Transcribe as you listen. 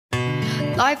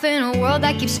Life in a world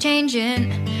that keeps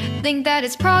changing. Think that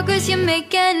it's progress you're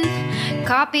making.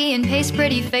 Copy and paste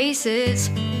pretty faces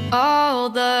all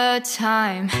the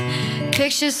time.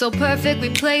 Pictures so perfect we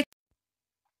play.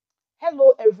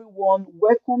 Hello everyone,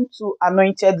 welcome to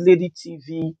Anointed Lady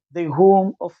TV, the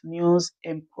home of news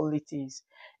and politics.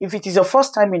 If it is your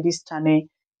first time in this channel,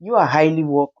 you are highly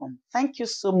welcome. Thank you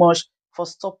so much for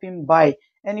stopping by.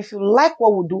 And if you like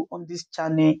what we do on this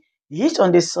channel, hit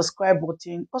on the subscribe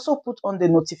button. Also put on the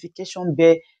notification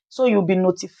bell so you'll be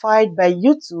notified by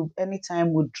YouTube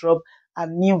anytime we drop a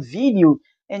new video.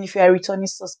 And if you are returning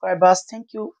subscribers,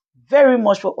 thank you very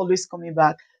much for always coming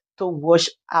back to watch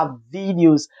our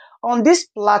videos. On this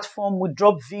platform, we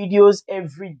drop videos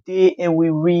every day and we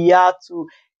react to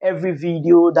every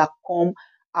video that come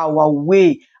our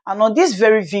way. And on this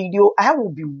very video, I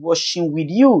will be watching with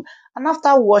you. And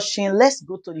after watching, let's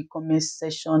go to the comment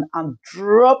section and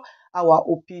drop our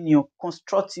opinion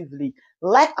constructively.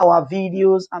 Like our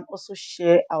videos and also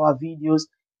share our videos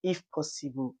if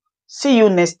possible. See you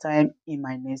next time in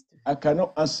my next video. I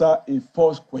cannot answer a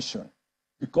false question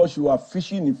because you are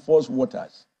fishing in false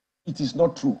waters. It is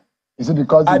not true. Is it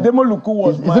because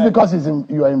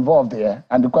you are involved here?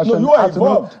 And the question you are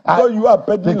involved because you are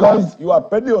peddling lies. You are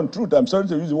peddling on truth. I'm sorry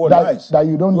to use the word lies. That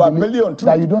you don't. You are peddling on truth.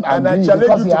 That you don't agree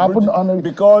because it happened on.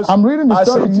 Because I'm reading the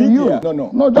story to you.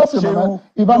 No. Just a minute.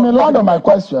 If I'm allowed on my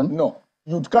question, no,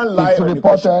 you can't lie on the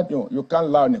question. No, you can't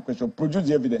lie on the question. Produce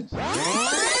the evidence.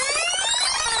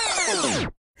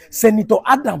 Senator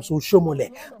Adams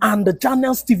Oshomole and the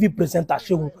Channels TV presenter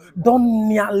Shehu don't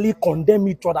nearly condemn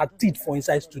each other teeth for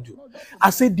inside studio. I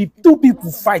said the two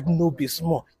people fight no be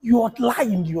small. You are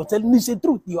lying, you are telling me the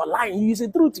truth, you are lying, you say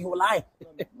truth, you are lying.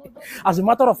 As a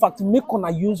matter of fact, make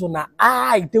una use on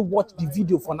eye, they watch the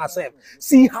video for yourself.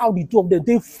 See how the two of them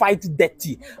they fight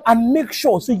dirty and make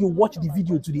sure so you watch the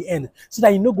video to the end so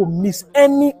that you no go miss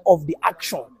any of the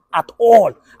action at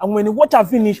all. And when you watch and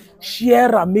finish,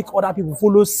 share and make other people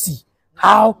follow see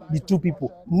how the two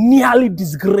people nearly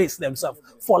disgrace themselves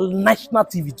for national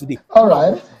TV today. All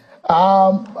right.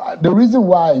 The reason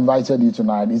why I invited you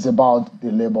tonight is about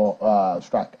the labor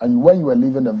strike. And when you were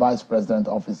leaving the vice president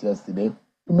office yesterday,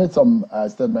 you made some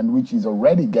statement which is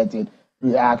already getting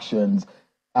reactions.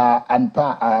 And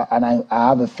I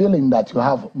have a feeling that you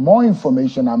have more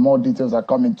information and more details are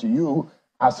coming to you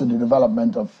as to the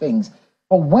development of things.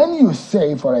 But when you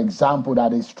say, for example,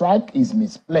 that a strike is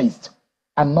misplaced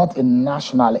and not in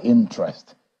national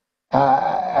interest,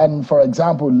 and for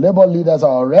example, labor leaders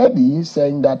are already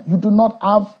saying that you do not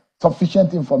have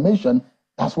sufficient information,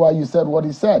 that's why you said what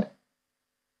you said.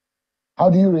 How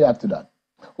do you react to that?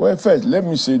 Well, first, let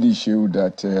me say this issue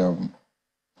that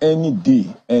any day,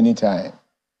 anytime,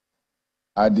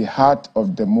 at the heart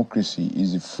of democracy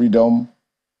is the freedom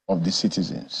of the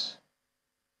citizens.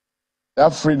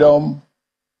 That freedom,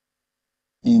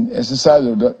 in exercise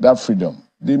of that freedom,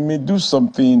 they may do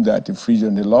something that infringes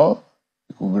on the law.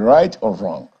 It could be right or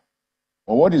wrong.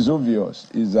 But what is obvious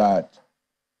is that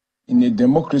in a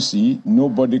democracy,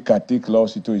 nobody can take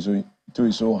laws into his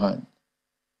own hand.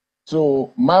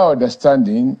 So my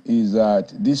understanding is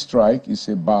that this strike is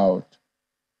about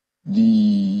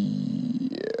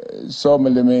some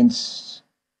elements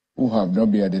who have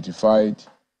not been identified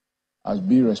as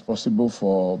being responsible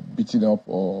for beating up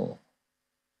or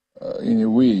in a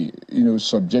way,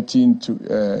 subjecting to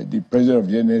the president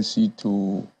of the NLC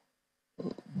to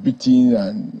beating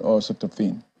and all sorts of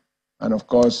things. And of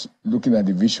course, looking at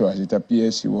the visuals, it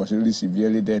appears he was really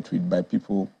severely dealt with by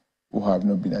people who have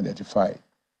not been identified.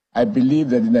 I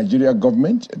believe that the Nigerian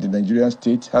government, the Nigerian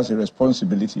state, has a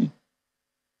responsibility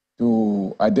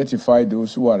to identify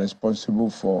those who are responsible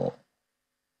for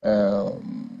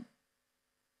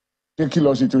taking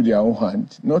laws into their own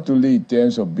hand, not only in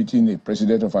terms of beating a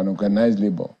president of an organized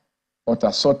labor, but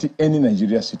assaulting any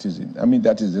Nigerian citizen. I mean,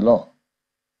 that is the law.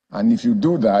 And if you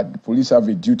do that, the police have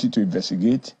a duty to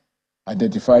investigate,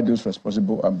 identify those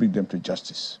responsible, and bring them to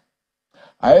justice.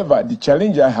 However, the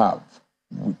challenge I have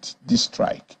with this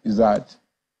strike is that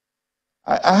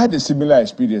I had a similar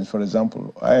experience. For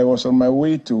example, I was on my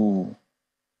way to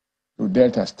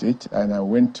Delta State, and I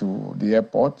went to the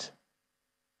airport,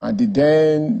 and the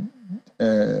then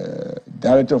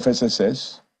director of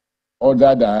SSS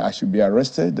ordered that I should be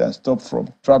arrested and stopped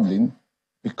from traveling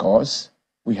because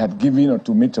we had given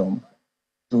ultimatum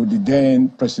to the then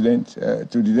president,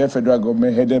 to the then federal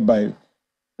government headed by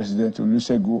President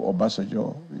Olusegun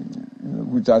Obasanjo,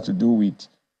 which had to do with,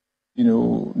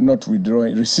 not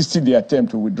withdrawing, resisting the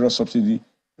attempt to withdraw subsidy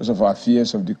because of our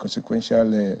fears of the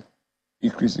consequential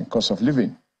increase in cost of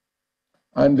living.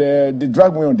 And they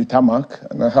dragged me on the tarmac,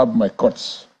 and I have my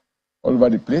cuts all over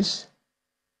the place.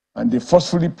 And they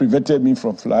forcefully prevented me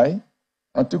from flying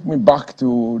and took me back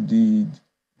to the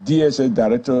DSS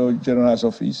Director General's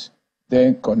office,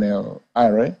 then Colonel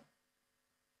Ire.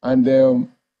 And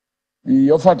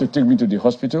he offered to take me to the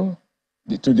hospital,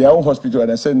 to their own hospital.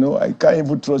 And I said, no, I can't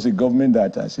even trust a government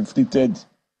that has inflicted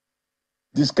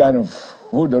this kind of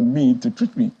hold on me to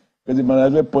treat me, because they might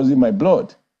as well poison my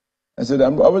blood. I said, I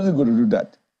wasn't going to do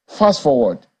that. Fast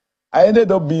forward, I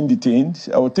ended up being detained.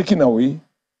 I was taken away.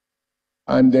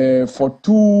 And for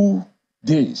 2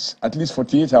 days, at least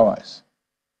 48 hours,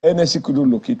 NSC couldn't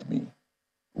locate me.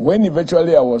 When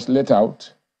eventually I was let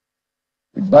out,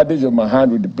 with bandage on my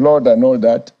hand, with the blood and all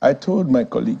that, I told my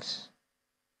colleagues,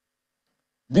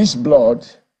 this blood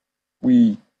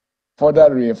will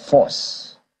further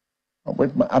reinforce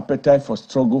with my appetite for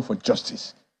struggle for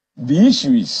justice. The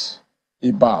issue is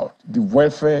about the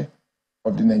welfare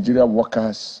of the Nigerian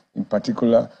workers in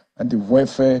particular, and the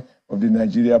welfare of the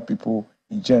Nigerian people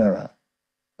in general.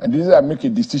 And this is I make a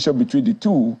distinction between the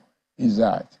two, is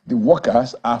that the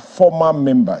workers are former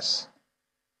members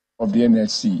of the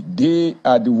NLC. They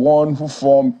are the ones who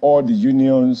form all the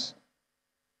unions,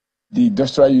 the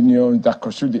industrial unions that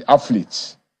constitute the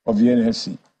athletes of the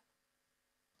NLC.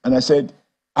 And I said,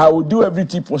 I will do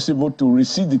everything possible to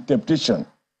resist the temptation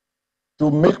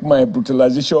to make my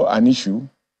brutalization an issue,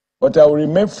 but I will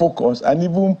remain focused and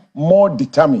even more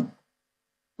determined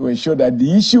to ensure that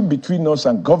the issue between us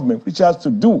and government, which has to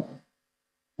do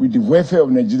with the welfare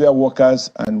of Nigerian workers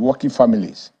and working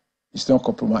families, is not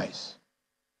compromised.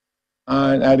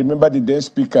 And I remember the then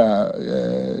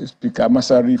Speaker, Speaker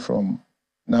Masari, from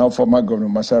now former Governor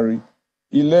Masari,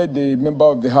 he led the member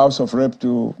of the House of Rep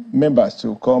members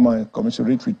to come and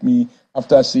commiserate with me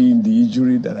after seeing the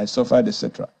injury that I suffered,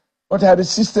 etc. But I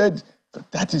resisted.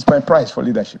 That is my price for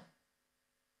leadership.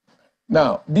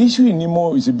 Now, the issue in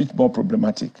Imo is a bit more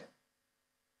problematic.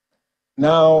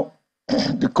 Now,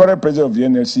 the current president of the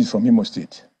NLC is from Imo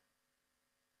State.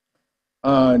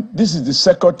 And this is the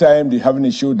second time they're having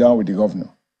a showdown with the governor.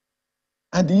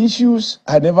 And the issues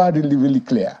are never really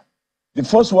clear. The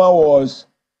first one was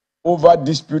over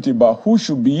dispute about who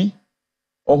should be,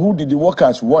 or who did the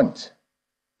workers want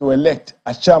to elect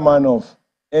as chairman of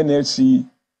NLC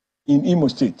in Imo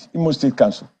State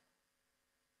Council.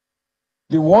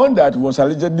 The one that was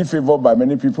allegedly favored by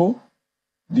many people,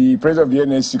 the president of the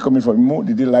NLC coming from Imo,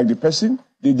 they didn't like the person.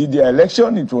 They did their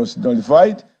election, it was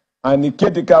nullified, and the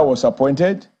caretaker was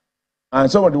appointed. And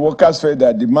some of the workers felt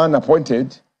that the man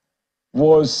appointed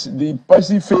was the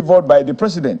person favored by the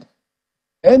president.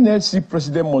 NLC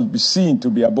president must be seen to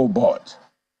be above board.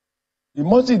 He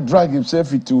mustn't drag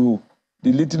himself into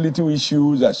the little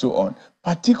issues and so on,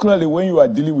 particularly when you are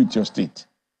dealing with your state.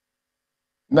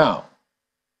 Now,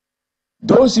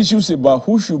 those issues about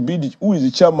who should be, who is the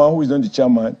chairman, who is not the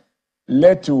chairman,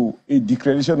 led to a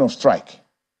declaration of strike.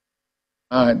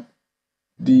 And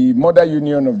the mother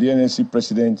union of the NLC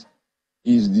president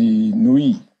is the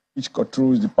NUI, which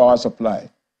controls the power supply.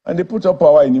 And they put up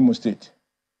power in Imo State.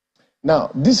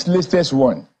 Now, this latest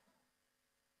one,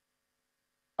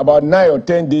 about 9 or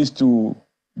 10 days to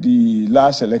the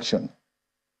last election,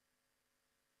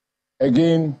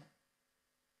 again,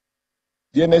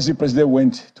 the NLC president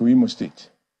went to Imo State.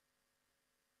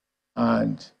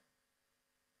 And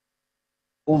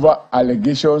over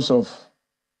allegations of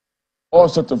all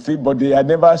sorts of things, but they are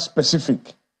never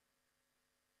specific.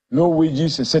 Low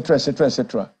wages, etc., etc.,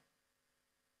 etc.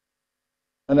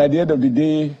 And at the end of the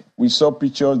day, we saw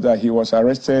pictures that he was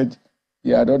arrested. He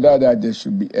had ordered that there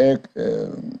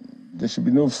should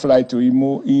be no flight to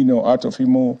Imo, in or out of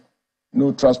Imo,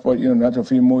 no transport in or out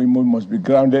of Imo. Imo must be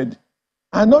grounded.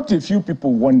 And not a few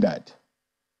people wondered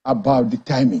about the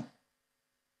timing.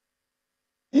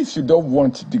 If you don't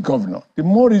want the governor, the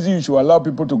more reason you should allow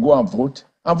people to go and vote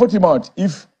him out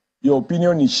if your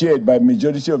opinion is shared by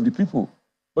majority of the people.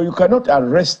 But you cannot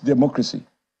arrest democracy.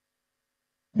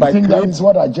 You think that is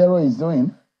what Ajero is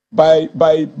doing?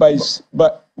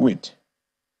 Wait.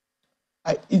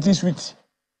 It is with,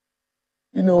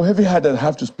 heavy heart that I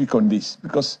have to speak on this,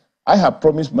 because I have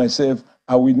promised myself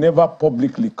I will never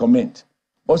publicly comment.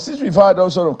 But since we've had all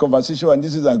sort of conversation and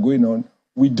this is going on,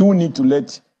 we do need to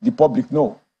let the public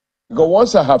know. Because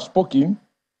once I have spoken,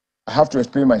 I have to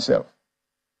explain myself.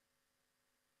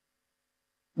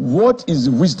 What is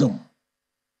the wisdom?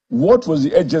 What was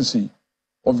the urgency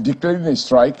of declaring a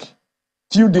strike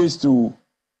few days to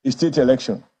a state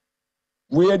election,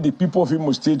 where the people of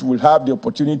Imo State will have the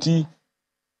opportunity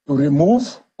to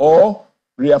remove or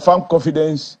reaffirm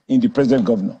confidence in the present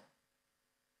governor?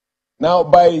 Now,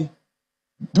 by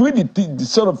doing the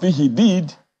sort of thing he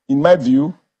did, in my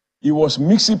view, he was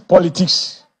mixing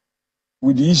politics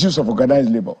with the issues of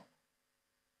organized labor.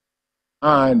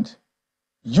 And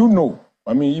you know,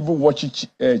 I mean, even watching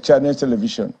channel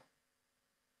television,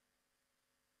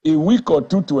 a week or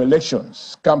two to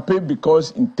elections, campaign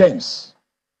becomes intense,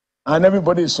 and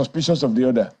everybody is suspicious of the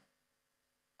other.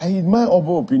 And in my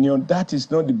humble opinion, that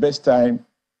is not the best time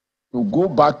to go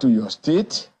back to your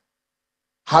state,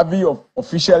 having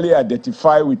officially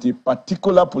identified with a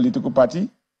particular political party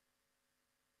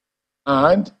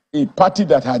and a party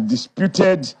that had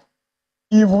disputed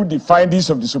even the findings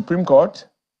of the Supreme Court,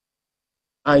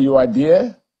 and you are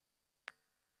there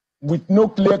with no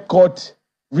clear-cut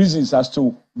reasons as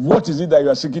to what is it that you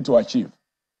are seeking to achieve.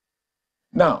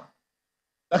 Now,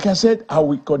 like I said, I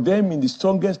will condemn in the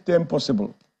strongest term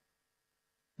possible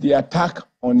the attack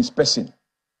on his person.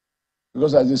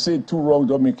 Because as they say, two wrongs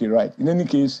don't make a right. In any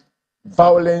case,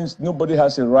 violence, nobody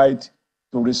has a right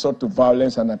to resort to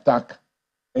violence and attack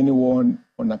anyone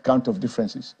on account of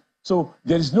differences. So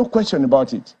there is no question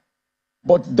about it.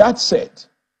 But that said,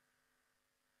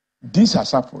 this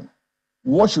has happened.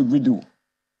 What should we do?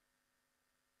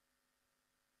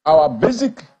 Our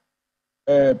basic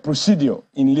procedure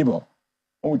in labor,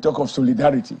 when we talk of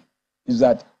solidarity, is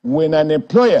that when an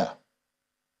employer,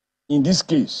 in this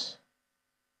case,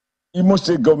 Imo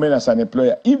State government as an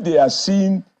employer, if they are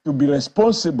seen to be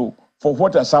responsible for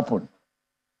what has happened,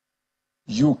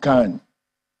 you can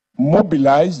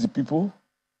mobilize the people,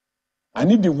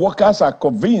 and if the workers are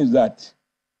convinced that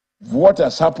what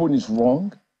has happened is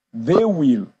wrong, they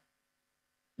will,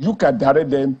 you can direct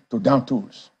them to down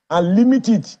tools and limit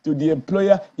it to the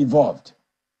employer involved.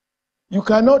 You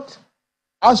cannot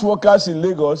ask workers in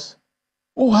Lagos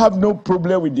who have no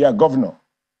problem with their governor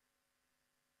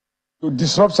to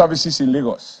disrupt services in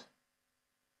Lagos.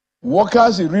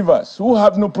 Workers in Rivers who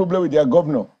have no problem with their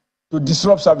governor to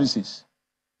disrupt services.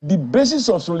 The basis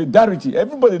of solidarity,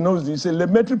 everybody knows this, is a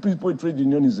elementary principle in trade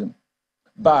unionism.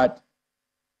 But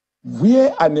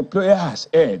where an employer has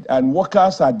erred and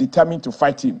workers are determined to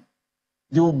fight him,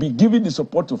 they will be given the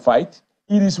support to fight.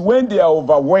 It is when they are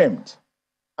overwhelmed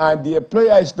and the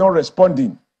employer is not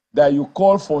responding that you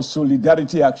call for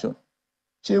solidarity action.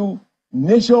 So,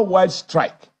 nationwide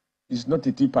strike is not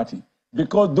a tea party,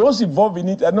 because those involved in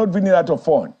it are not doing it out of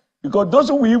fun. Because those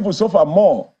who will even suffer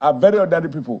more are very ordinary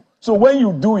people. So when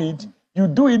you do it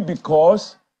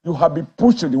because you have been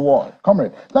pushed to the wall.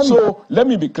 Comrade, let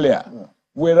me be clear. Yeah.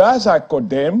 Whereas I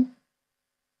condemn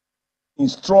in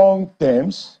strong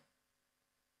terms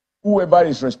whoever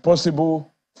is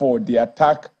responsible for the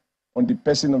attack on the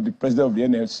person of the president of the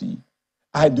NLC,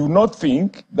 I do not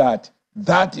think that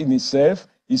that in itself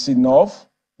is enough,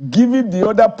 given the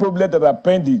other problems that are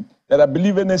pending that I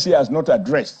believe NLC has not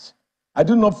addressed. I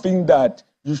do not think that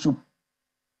you should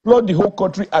flood the whole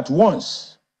country at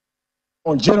once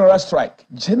on general strike.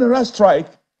 General strike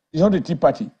is not a tea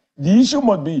party. The issue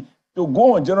must be to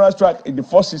go on general strike in the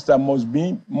first system must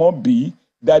be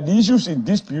that the issues in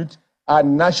dispute are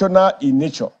national in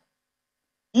nature.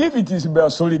 If it is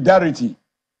about solidarity,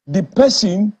 the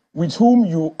person with whom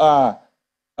you are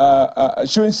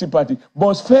showing sympathy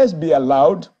must first be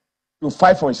allowed to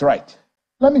fight for his right.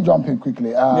 Let me jump in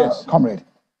quickly, yes. Comrade.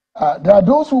 There are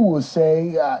those who will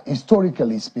say,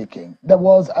 historically speaking, there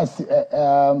was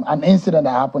an incident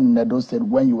that happened in Edo State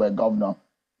when you were governor,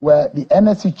 where the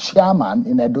NSC chairman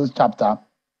in Edo's chapter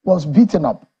was beaten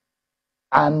up.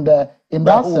 And in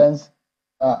that sense,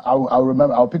 I'll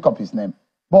remember, I'll pick up his name.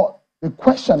 But the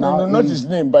question now not his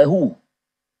name, by who?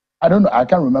 I don't know. I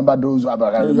can't remember those. But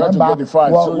I remember. You have to get the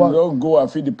facts, so you don't go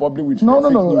and feed the public with no.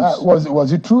 news.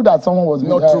 Was it true that someone was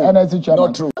not true? NSC chairman?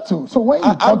 Not true. So when you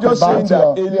I'm just saying that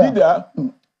a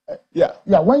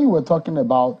leader. When you were talking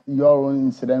about your own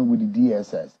incident with the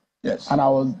DSS, yes, and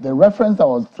the reference I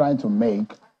was trying to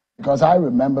make, because I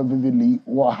remember vividly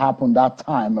what happened that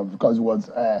time, because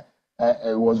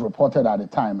it was reported at the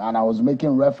time, and I was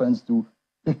making reference to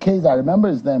the case. I remember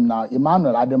his name now,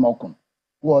 Emmanuel Ademokun,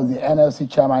 who was the NLC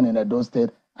chairman in Edo State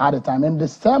at the time, in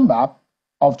December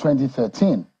of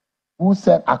 2013, who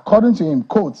said, according to him,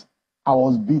 quote, I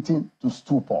was beaten to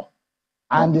stupor.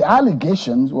 And the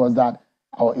allegations was that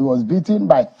he was beaten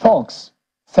by thugs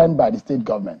sent by the state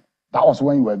government. That was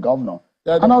when you were governor.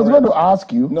 And I was going to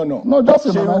ask you, no, just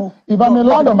a moment. If I may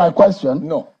land on my question.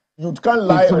 No, you can't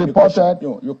lie on the question.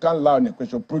 No, you can't lie on the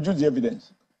question. Produce the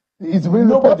evidence. It's been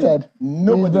reported.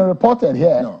 It's been reported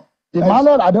here. No.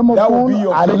 Emmanuel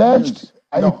Ademokun alleged.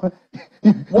 No.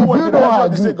 What was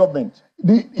the state government?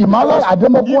 Emmanuel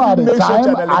Ademokun at the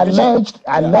time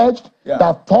alleged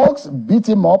that thugs beat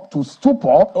him up to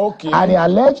stupor, and he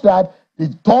alleged that the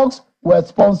thugs were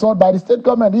sponsored by the state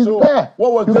government. It's there.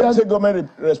 What was the state government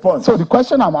response? So the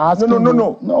question I'm asking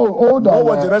No, hold on. What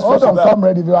was the response hold on,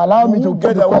 comrade, if you allow me to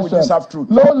put the question.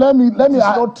 No, let me. It's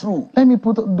not true. Let me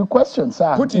put the question,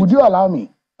 sir. Would you allow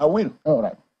me? I will. All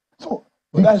right. So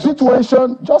the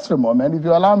situation, just a moment, if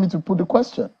you allow me to put the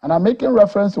question, and I'm making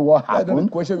reference to what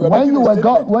happened when you were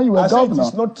governor.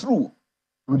 It's not true.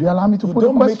 Would you allow me to put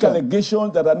the question? Don't make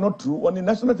allegations that are not true on the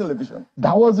national television.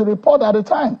 That was the report at the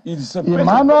time. It's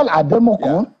Emmanuel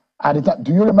Ademokun at the time.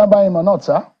 Do you remember him or not,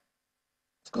 sir?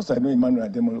 Of course I know Emmanuel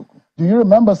Ademokun. Do you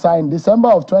remember, sir, in December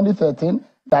of 2013,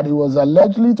 that he was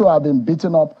allegedly to have been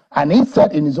beaten up, and he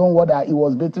said in his own word that he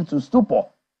was beaten to stupor.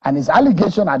 And his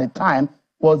allegation at the time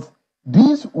was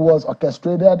this was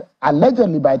orchestrated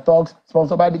allegedly by thugs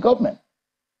sponsored by the government.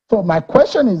 So my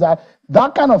question is that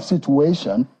kind of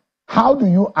situation, how do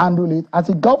you handle it as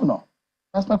a governor?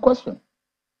 That's my question.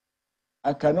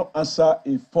 I cannot answer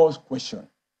a false question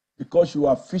because you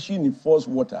are fishing in false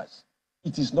waters.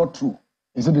 It is not true.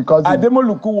 Is it because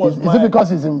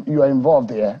you are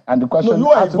involved here? And the question you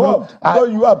are involved. Because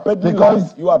you are peddling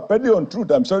lies. You are peddling on truth.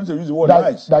 I'm sorry to use the word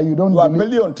lies. That you don't. You are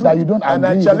peddling on truth. That you don't agree. And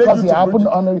I challenge you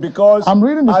to because I'm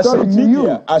reading the story to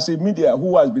you. As a media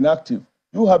who has been active,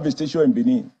 you have a station in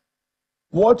Benin.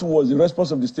 What was the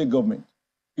response of the state government?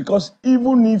 Because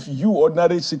even if you,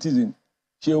 ordinary citizen,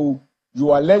 you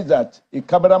allege that a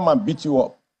cameraman beat you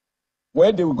up,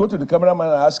 where they will go to the cameraman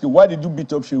and ask you, why did you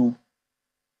beat up Shehu?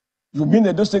 You mean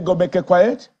that the state government kept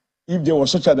quiet if there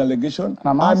was such an allegation?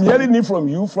 I'm hearing it from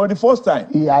you for the first time.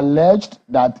 He alleged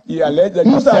that he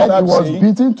said he was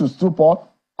beaten to stupor,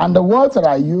 and the words that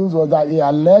I used was that he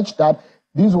alleged that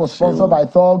this was sponsored by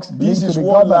thugs. This is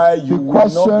one lie you will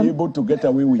not be able to get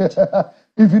away with.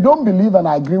 If you don't believe and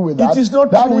I agree with that, it is not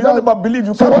true. You don't ever believe.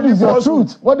 You so what is your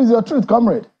truth? What is your truth,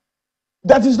 comrade?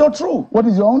 That is not true. What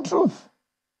is your own truth?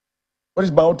 What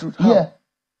is my own truth? How? Yeah.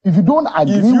 If you don't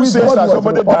agree if you with say that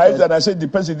somebody dies and I say the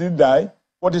person didn't die,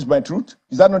 what is my truth?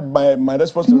 Is that not my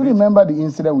responsibility? Do you remember the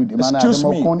incident with Emmanuel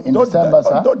Ademokun in December,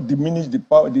 sir? Don't diminish the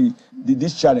power,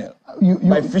 this channel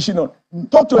by fishing on.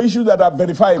 Talk to issues that are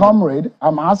verifiable. Comrade,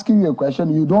 I'm asking you a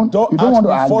question. You don't want to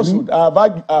agree. Falsehood.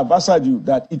 I've answered you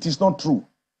that it is not true.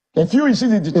 If you see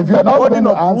the if you're not going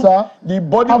to answer, the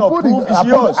body of proof is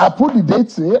yours. I put the date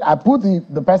to it. I put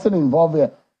the person involved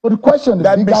here. But the question,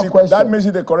 the bigger question. That makes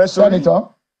it the correct story. Senator,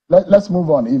 let's move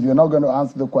on. If you're not going to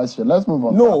answer the question, let's move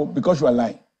on. No, because you are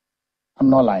lying. I'm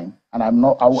not lying, and I'm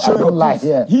not. I don't lie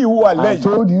here. He who alleged,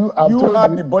 you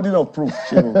have the burden of proof.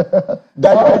 That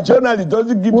your journalist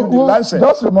doesn't give you the license.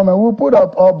 Just a moment. We'll put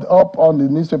up on the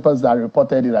newspapers that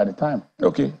reported it at the time.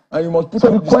 Okay, and you must put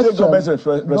up the state government's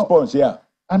response. Yeah.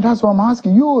 And that's what I'm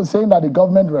asking. You were saying that the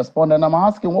government responded, and I'm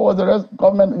asking what was the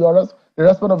response of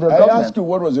your government? I asked you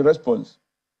what was the response.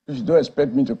 You don't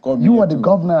expect me to come. You were the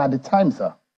governor at the time,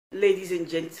 sir. Ladies and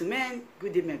gentlemen,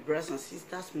 good day, my brothers and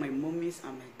sisters, my mummies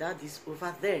and my daddies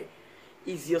over there.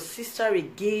 Is your sister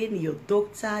again, your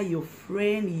doctor, your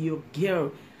friend, your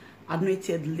girl,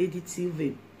 Anointed Lady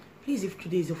TV. Please, if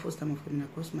today is your first time of coming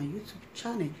across my YouTube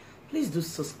channel, please do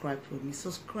subscribe for me.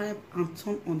 Subscribe and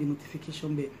turn on the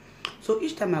notification bell. So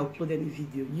each time I upload any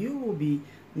video, you will be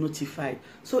notified.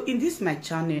 So in this my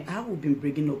channel, I will be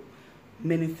bringing up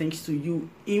many things to you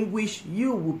in which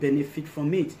you will benefit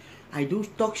from it. I do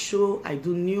talk show, I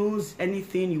do news,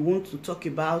 anything you want to talk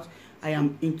about, I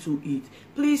am into it.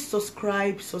 Please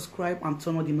subscribe and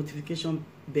turn on the notification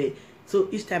bell. So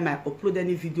each time I upload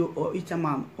any video or each time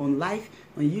I'm on live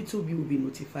on YouTube, you will be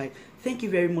notified. Thank you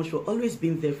very much for always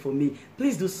being there for me.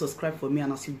 Please do subscribe for me,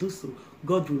 and as you do so,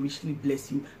 God will richly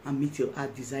bless you and meet your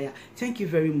heart desire. Thank you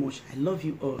very much. I love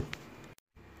you all.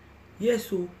 Yes,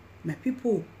 so my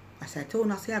people, as I tell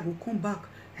you, I say I go come back.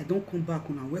 I don't come back,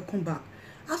 una welcome back.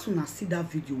 As soon as see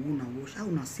that video, una watch, I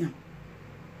wanna see them.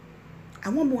 I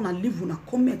want more to leave una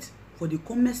comment for the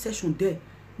comment section there.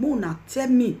 More una tell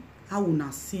me how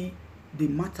una see the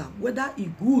matter, whether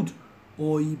it good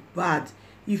or it bad.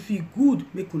 If it good,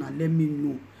 make una let me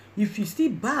know. If it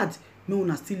still bad, make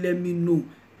una still let me know.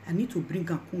 I need to bring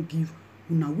and come give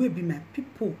una wey be my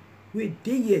people wey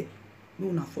dey here.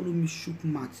 Make una follow me shook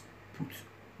mouth put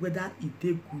whether it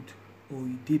dey good or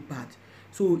it dey bad.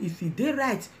 So if it dey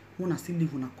right, una still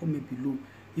leave una comment below.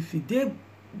 If it dey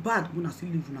bad, una still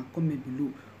leave una comment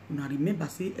below. Una remember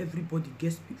say everybody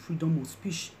gets freedom of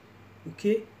speech.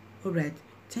 Okay, all right.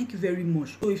 Thank you very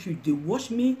much. So if you dey watch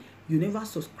me, you never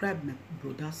subscribe, my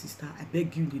brother, sister, I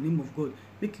beg you in the name of God,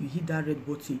 make you hit that red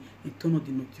button and turn on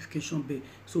the notification bell.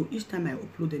 So each time I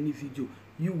upload any video,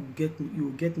 you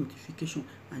will get notification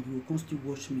and you will constantly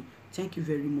watch me. Thank you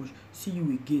very much. See you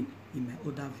again in my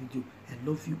other video. I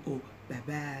love you all. Bye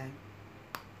bye.